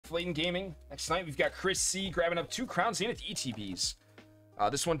Flayton Gaming. Next night, we've got Chris C grabbing up 2 Crown Zenith ETBs.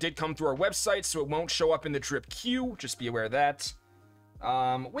 This one did come through our website, so it won't show up in the drip queue. Just be aware of that.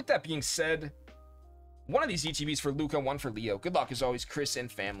 With that being said, one of these ETBs for Luca, one for Leo. Good luck as always, Chris and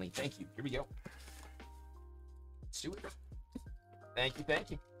family. Thank you. Here we go. Let's do it. Thank you,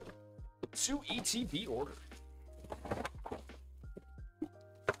 thank you. 2 ETB order.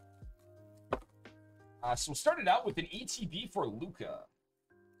 So we'll start it out with an ETB for Luca.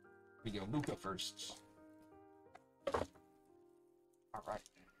 Here we go, Luca first. All right.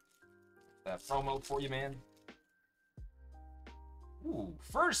 That promo for you, man. Ooh,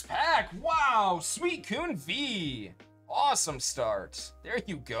 first pack. Wow, Sweet Coon V. Awesome start. There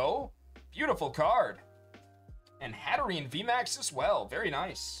you go. Beautiful card. And Hatterene VMAX as well. Very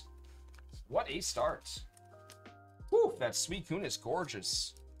nice. What a start. Whew, that Sweet Coon is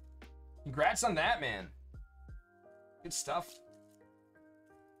gorgeous. Congrats on that, man. Good stuff.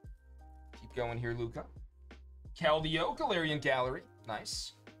 Keep going here, Luca. Keldeo, Galarian Gallery.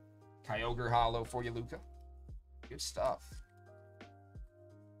 Nice. Kyogre Hollow for you, Luca. Good stuff.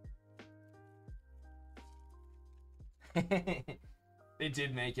 They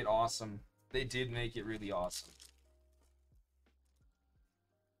did make it awesome. They did make it really awesome.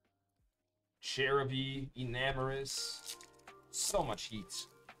 Cherubi, Enamorous. So much heat.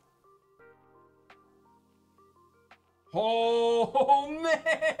 Oh,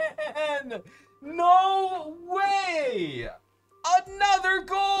 man! No way! Another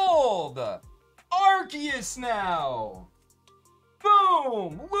gold! Arceus now!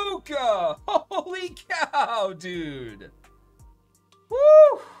 Boom! Luca! Holy cow, dude!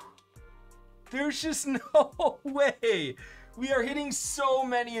 Woo! There's just no way! We are hitting so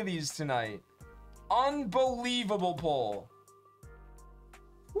many of these tonight. Unbelievable pull.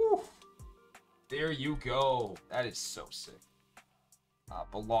 Woo! There you go. That is so sick.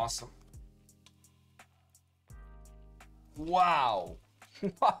 Blossom. Wow.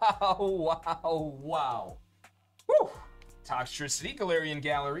 Wow, wow, wow. Woo! Toxtricity, Galarian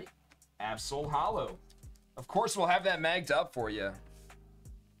Gallery. Absol Hollow. Of course, we'll have that magged up for you.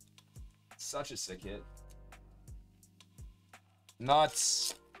 Such a sick hit.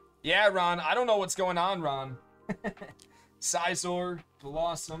 Nuts. Yeah, Ron. I don't know what's going on, Ron. Scizor,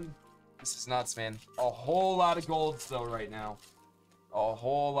 Blossom. This is nuts, man. A whole lot of golds, though, right now. A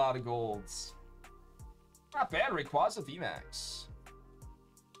whole lot of golds. Not bad, Rayquaza VMAX.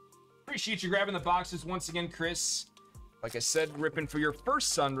 Appreciate you grabbing the boxes once again, Chris. Like I said, ripping for your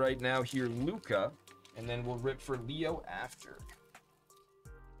first son right now here, Luca. And then we'll rip for Leo after.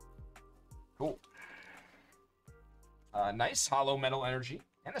 Cool. Nice Hollow Metal Energy.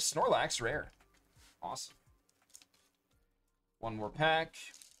 And a Snorlax Rare. Awesome. One more pack.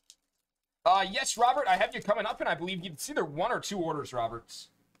 Yes, Robert, I have you coming up, and I believe it's either 1 or 2 orders, Robert.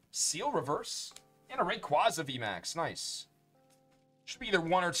 Seal Reverse. And a Rayquaza VMAX. Nice. Should be either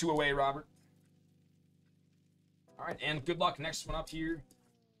 1 or 2 away, Robert. All right, and good luck. Next one up here.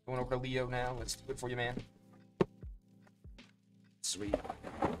 Going over to Leo now. Let's do it for you, man. Sweet.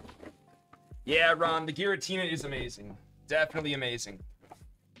 Yeah, Ron, the Giratina is amazing. Definitely amazing.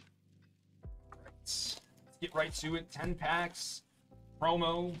 Let's get right to it. 10 packs,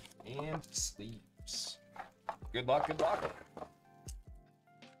 promo, and sleeves. Good luck, good luck.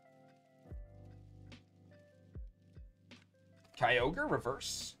 Kyogre,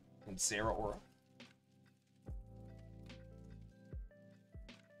 reverse, and Sarah Aura.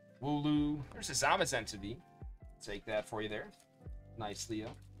 Wooloo. There's a Zamazenta to be. Take that for you there. Nice, Leo.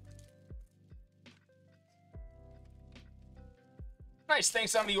 Nice,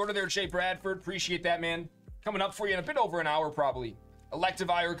 thanks on the order there, Jay Bradford. Appreciate that, man. Coming up for you in a bit over an hour, probably.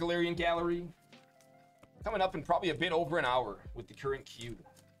 Electivire, Galarian Gallery. Coming up in probably a bit over an hour with the current queue.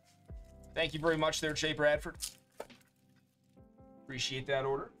 Thank you very much there, Jay Bradford. Appreciate that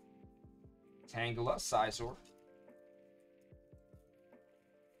order. Tangela, Scizor.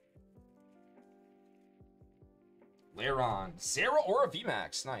 Lairon, Sarah Aura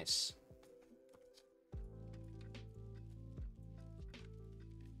VMAX. Nice.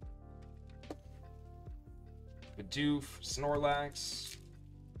 Bidoof, Snorlax.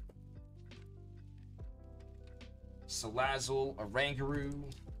 Salazzle, Oranguru.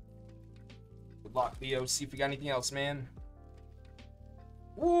 Good luck, Leo. See if we got anything else, man.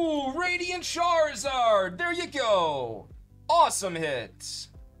 Ooh, Radiant Charizard. There you go. Awesome hit.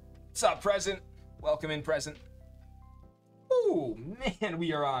 What's up, Present? Welcome in, Present. Ooh, man,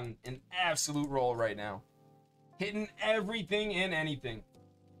 we are on an absolute roll right now. Hitting everything and anything.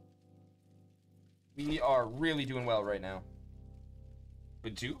 We are really doing well right now.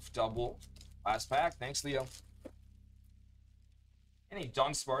 Bidoof, double. Last pack. Thanks, Leo. and a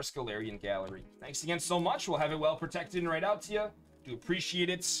Dunsparce Galarian Gallery. Thanks again so much. We'll have it well protected and right out to you. Do appreciate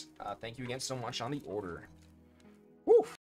it. Thank you again so much on the order. Woo!